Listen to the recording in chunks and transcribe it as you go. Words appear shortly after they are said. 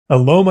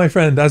Hello my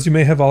friend, as you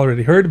may have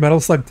already heard, Metal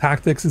Slug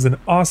Tactics is an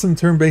awesome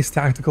turn-based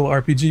tactical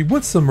RPG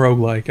with some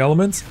roguelike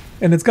elements,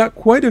 and it's got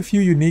quite a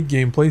few unique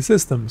gameplay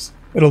systems.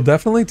 It'll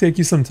definitely take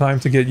you some time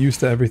to get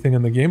used to everything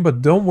in the game,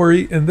 but don't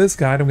worry, in this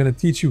guide I'm going to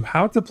teach you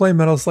how to play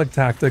Metal Slug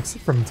Tactics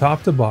from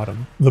top to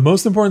bottom. The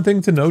most important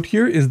thing to note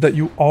here is that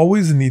you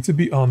always need to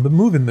be on the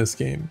move in this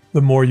game.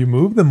 The more you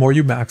move, the more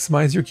you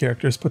maximize your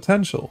character's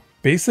potential.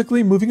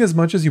 Basically, moving as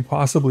much as you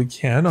possibly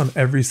can on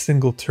every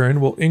single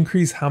turn will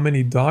increase how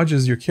many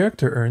dodges your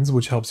character earns,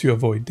 which helps you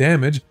avoid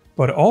damage,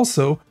 but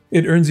also,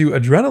 it earns you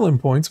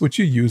adrenaline points which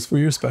you use for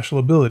your special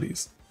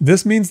abilities.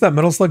 This means that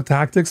Metal Slug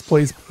Tactics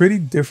plays pretty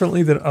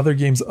differently than other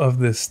games of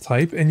this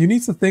type, and you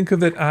need to think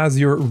of it as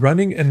you're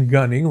running and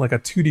gunning like a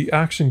 2D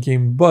action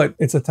game, but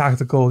it's a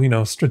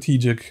tactical,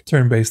 strategic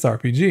turn-based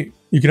RPG.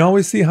 You can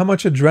always see how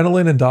much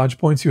adrenaline and dodge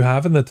points you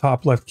have in the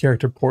top left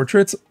character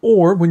portraits,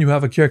 or when you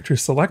have a character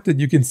selected,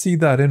 you can see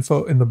that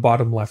info in the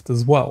bottom left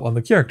as well on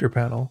the character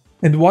panel.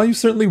 And while you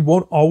certainly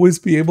won't always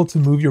be able to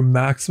move your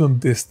maximum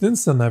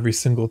distance on every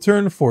single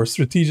turn for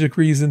strategic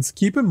reasons,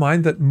 keep in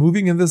mind that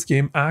moving in this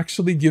game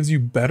actually gives you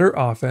better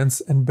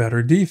offense and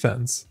better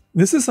defense.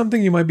 This is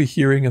something you might be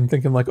hearing and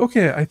thinking like,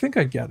 okay, I think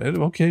I get it,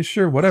 okay,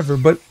 sure, whatever,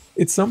 but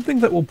it's something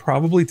that will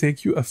probably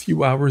take you a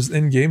few hours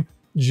in-game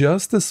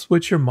just to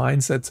switch your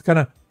mindset, to kind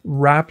of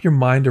wrap your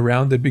mind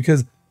around it,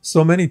 because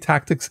so many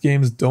tactics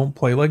games don't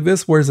play like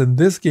this, whereas in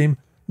this game,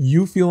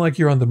 you feel like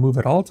you're on the move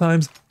at all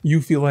times,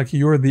 you feel like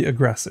you're the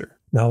aggressor.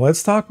 Now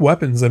let's talk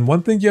weapons, and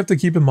one thing you have to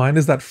keep in mind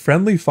is that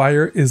friendly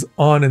fire is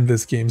on in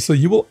this game, so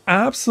you will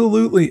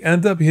absolutely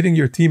end up hitting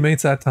your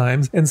teammates at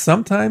times, and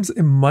sometimes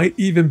it might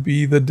even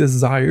be the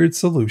desired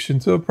solution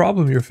to a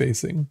problem you're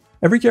facing.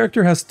 Every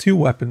character has two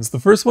weapons. The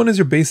first one is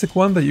your basic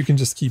one that you can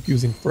just keep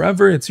using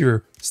forever, it's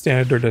your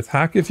standard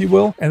attack if you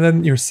will, and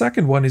then your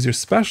second one is your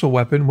special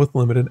weapon with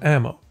limited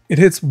ammo. It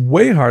hits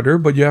way harder,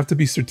 but you have to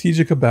be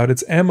strategic about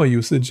its ammo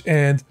usage,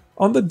 and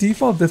on the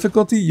default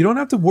difficulty, you don't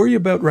have to worry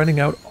about running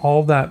out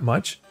all that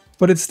much,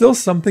 but it's still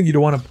something you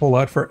don't want to pull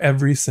out for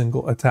every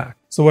single attack.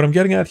 So what I'm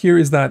getting at here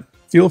is that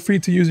feel free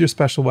to use your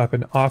special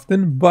weapon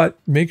often, but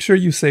make sure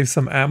you save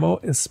some ammo,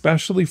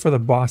 especially for the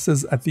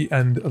bosses at the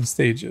end of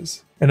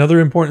stages. Another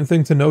important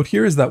thing to note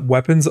here is that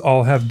weapons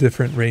all have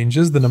different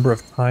ranges, the number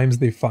of times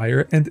they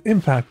fire, and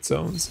impact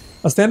zones.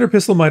 A standard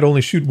pistol might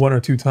only shoot 1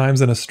 or 2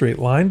 times in a straight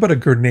line, but a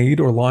grenade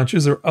or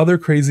launchers or other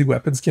crazy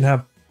weapons can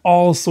have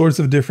all sorts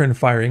of different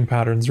firing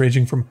patterns,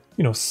 ranging from,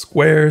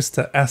 squares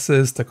to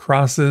S's to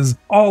crosses,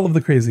 all of the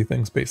crazy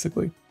things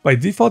basically. By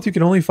default, you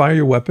can only fire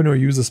your weapon or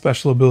use a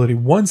special ability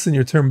once in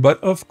your turn,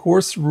 but of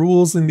course,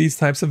 rules in these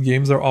types of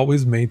games are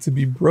always made to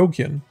be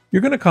broken.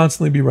 You're going to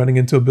constantly be running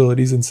into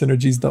abilities and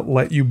synergies that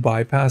let you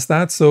bypass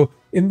that, so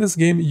in this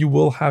game, you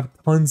will have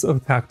tons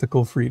of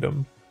tactical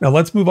freedom. Now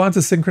let's move on to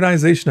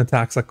synchronization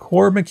attacks, a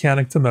core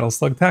mechanic to Metal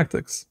Slug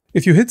Tactics.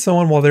 If you hit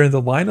someone while they're in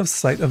the line of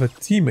sight of a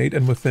teammate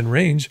and within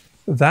range,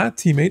 that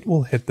teammate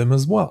will hit them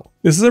as well.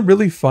 This is a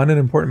really fun and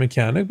important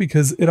mechanic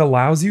because it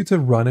allows you to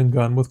run and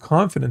gun with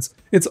confidence.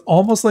 It's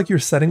almost like you're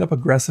setting up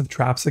aggressive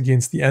traps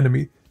against the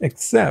enemy,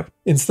 except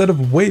instead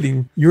of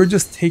waiting, you're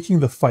just taking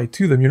the fight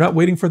to them. You're not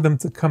waiting for them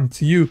to come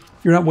to you.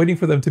 You're not waiting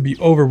for them to be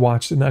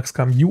overwatched in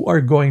XCOM. You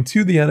are going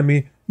to the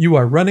enemy, you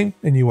are running,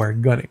 and you are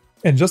gunning.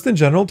 And just in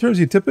general terms,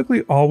 you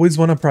typically always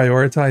want to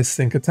prioritize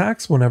sync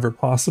attacks whenever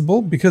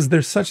possible because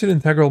they're such an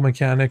integral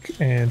mechanic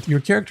and your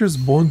characters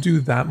won't do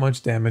that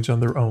much damage on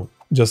their own.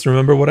 Just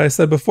remember what I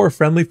said before,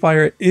 friendly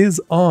fire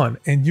is on,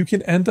 and you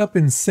can end up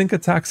in sync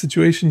attack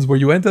situations where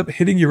you end up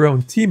hitting your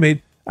own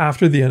teammate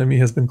after the enemy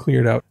has been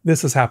cleared out.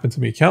 This has happened to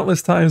me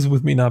countless times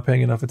with me not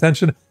paying enough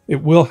attention.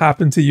 It will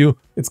happen to you.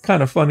 It's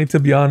kind of funny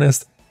to be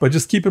honest. But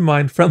just keep in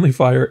mind, friendly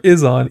fire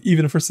is on,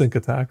 even for sync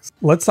attacks.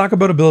 Let's talk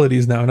about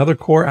abilities now, another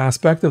core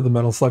aspect of the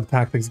Metal Slug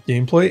Tactics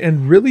gameplay,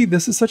 and really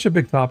this is such a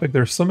big topic.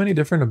 There's so many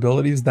different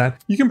abilities that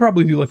you can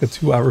probably do like a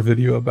 2-hour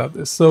video about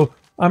this. So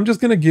I'm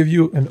just going to give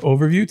you an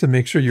overview to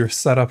make sure you're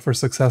set up for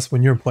success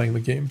when you're playing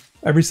the game.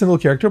 Every single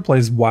character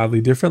plays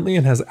wildly differently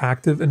and has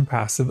active and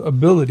passive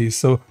abilities.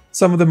 So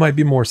some of them might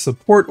be more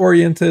support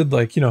oriented,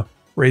 like,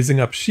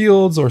 raising up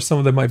shields, or some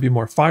of them might be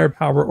more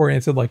firepower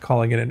oriented, like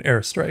calling in an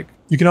airstrike.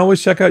 You can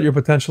always check out your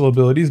potential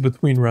abilities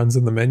between runs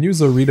in the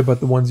menus or read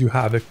about the ones you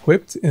have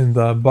equipped in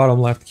the bottom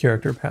left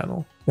character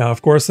panel. Now,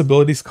 of course,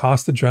 abilities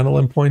cost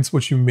adrenaline points,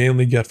 which you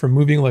mainly get from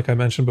moving, like I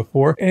mentioned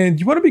before, and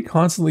you want to be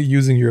constantly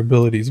using your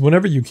abilities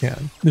whenever you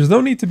can. There's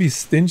no need to be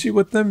stingy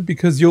with them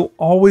because you'll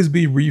always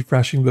be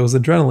refreshing those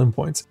adrenaline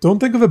points. Don't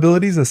think of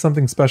abilities as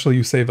something special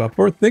you save up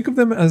for, think of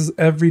them as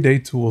everyday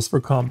tools for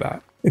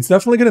combat. It's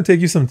definitely going to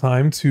take you some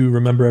time to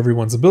remember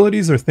everyone's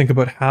abilities or think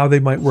about how they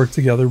might work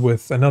together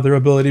with another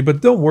ability, but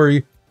don't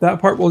worry,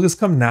 that part will just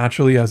come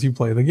naturally as you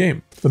play the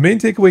game. The main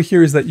takeaway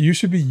here is that you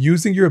should be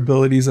using your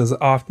abilities as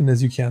often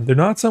as you can. They're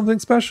not something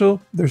special,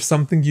 they're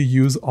something you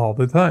use all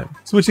the time.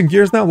 Switching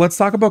gears now, let's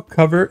talk about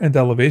cover and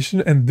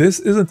elevation, and this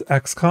isn't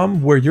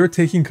XCOM where you're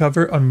taking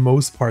cover on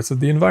most parts of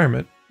the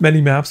environment.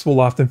 Many maps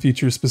will often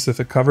feature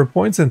specific cover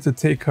points, and to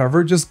take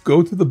cover, just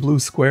go to the blue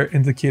square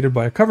indicated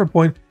by a cover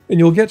point and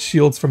you'll get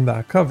shields from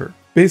that cover.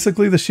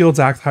 Basically, the shields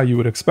act how you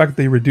would expect,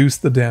 they reduce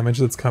the damage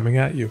that's coming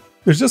at you.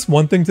 There's just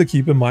one thing to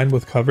keep in mind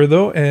with cover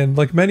though, and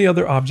like many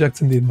other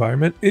objects in the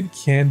environment, it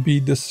can be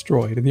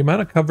destroyed. The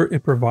amount of cover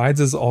it provides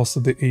is also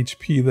the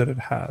HP that it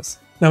has.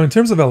 Now in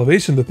terms of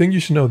elevation, the thing you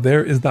should know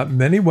there is that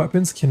many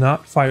weapons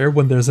cannot fire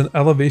when there's an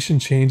elevation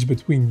change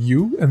between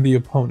you and the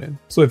opponent.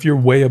 So if you're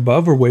way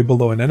above or way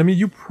below an enemy,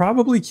 you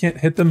probably can't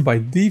hit them by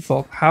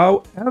default.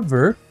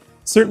 However,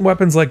 certain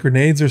weapons like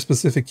grenades or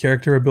specific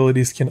character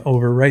abilities can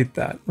overwrite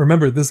that.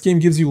 Remember, this game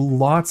gives you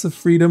lots of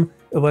freedom.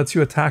 It lets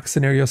you attack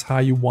scenarios how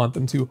you want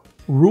them to.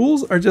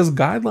 Rules are just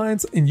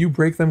guidelines and you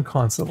break them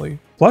constantly.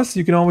 Plus,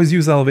 you can always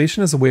use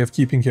elevation as a way of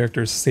keeping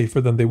characters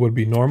safer than they would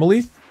be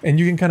normally, and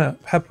you can kind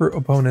of pepper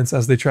opponents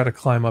as they try to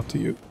climb up to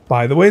you.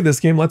 By the way, this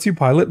game lets you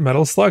pilot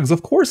metal slugs.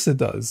 Of course it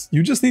does.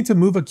 You just need to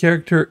move a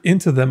character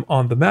into them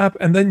on the map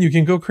and then you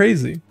can go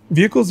crazy.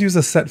 Vehicles use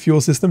a set fuel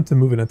system to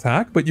move an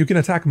attack, but you can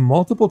attack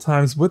multiple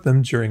times with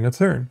them during a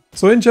turn.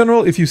 So in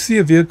general, if you see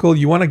a vehicle,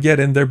 you want to get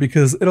in there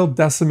because it'll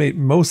decimate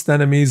most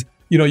enemies.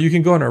 You know, you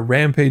can go on a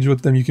rampage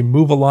with them, you can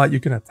move a lot, you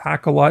can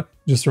attack a lot.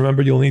 Just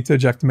remember you'll need to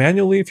eject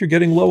manually if you're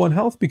getting low on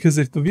health, because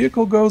if the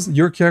vehicle goes,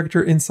 your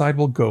character inside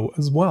will go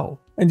as well.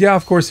 And yeah,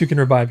 of course you can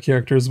revive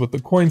characters with the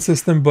coin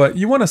system, but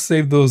you want to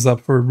save those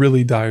up for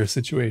really dire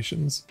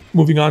situations.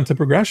 Moving on to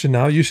progression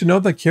now, you should know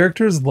that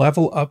characters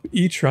level up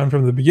each run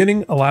from the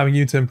beginning, allowing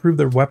you to improve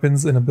their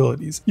weapons and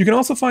abilities. You can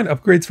also find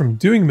upgrades from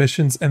doing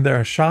missions, and there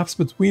are shops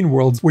between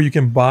worlds where you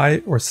can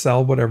buy or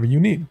sell whatever you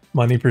need.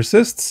 Money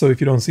persists, so if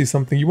you don't see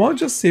something you want,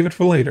 just save it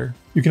for later.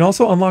 You can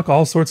also unlock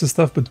all sorts of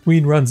stuff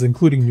between runs,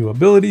 including new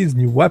abilities,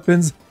 new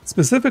weapons,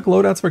 specific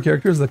loadouts for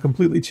characters that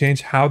completely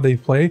change how they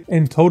play,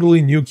 and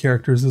totally new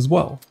characters as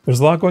well. There's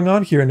a lot going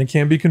on here and it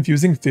can be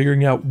confusing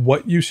figuring out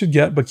what you should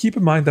get, but keep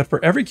in mind that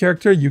for every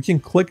character you can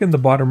click in the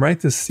bottom right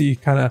to see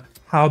kind of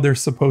how they're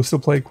supposed to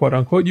play, quote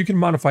unquote. You can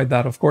modify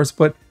that of course,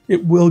 but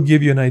it will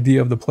give you an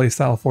idea of the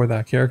playstyle for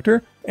that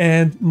character.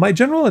 And my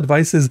general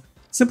advice is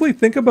simply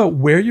think about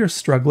where you're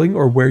struggling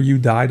or where you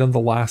died on the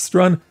last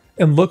run,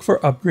 and look for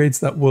upgrades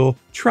that will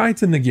try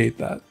to negate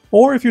that.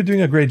 Or if you're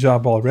doing a great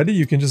job already,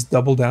 you can just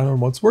double down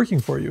on what's working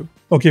for you.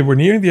 Okay, we're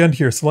nearing the end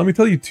here, so let me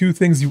tell you 2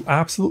 things you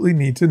absolutely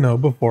need to know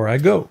before I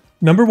go.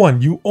 Number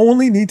 1, you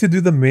only need to do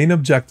the main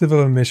objective of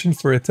a mission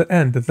for it to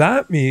end.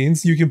 That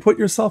means you can put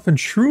yourself in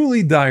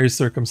truly dire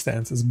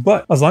circumstances,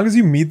 but as long as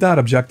you meet that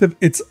objective,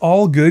 it's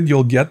all good,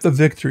 you'll get the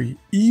victory.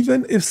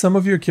 Even if some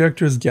of your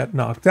characters get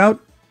knocked out,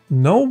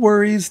 no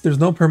worries, there's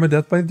no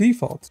permadeath by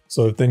default.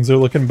 So if things are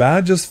looking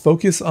bad, just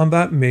focus on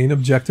that main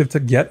objective to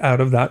get out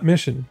of that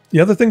mission.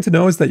 The other thing to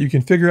know is that you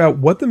can figure out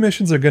what the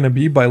missions are going to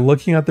be by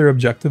looking at their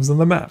objectives on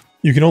the map.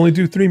 You can only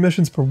do 3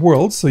 missions per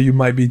world, so you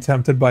might be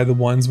tempted by the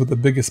ones with the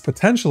biggest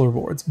potential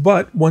rewards,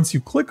 but once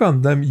you click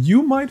on them,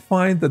 you might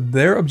find that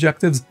their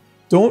objectives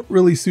don't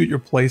really suit your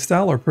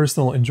playstyle or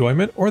personal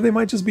enjoyment, or they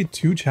might just be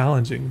too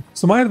challenging.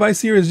 So my advice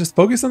here is just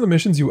focus on the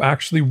missions you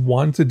actually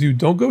want to do.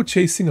 Don't go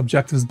chasing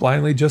objectives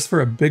blindly just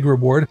for a big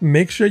reward.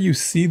 Make sure you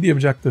see the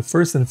objective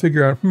first and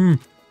figure out,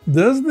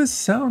 does this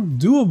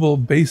sound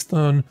doable based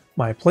on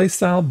my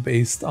playstyle,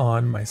 based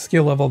on my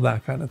skill level,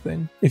 that kind of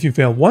thing. If you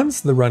fail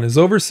once, the run is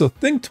over, so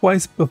think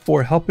twice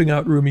before helping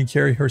out Rumi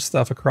carry her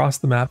stuff across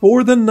the map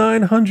for the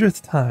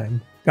 900th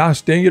time.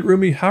 Gosh dang it,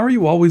 Rumi, how are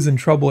you always in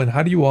trouble and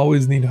how do you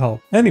always need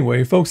help?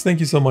 Anyway, folks,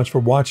 thank you so much for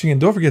watching, and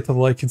don't forget to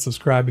like and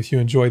subscribe if you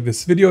enjoyed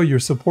this video. Your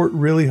support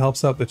really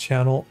helps out the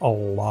channel a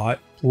lot.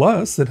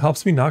 Plus, it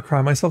helps me not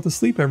cry myself to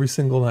sleep every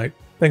single night.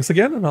 Thanks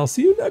again, and I'll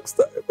see you next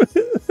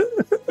time.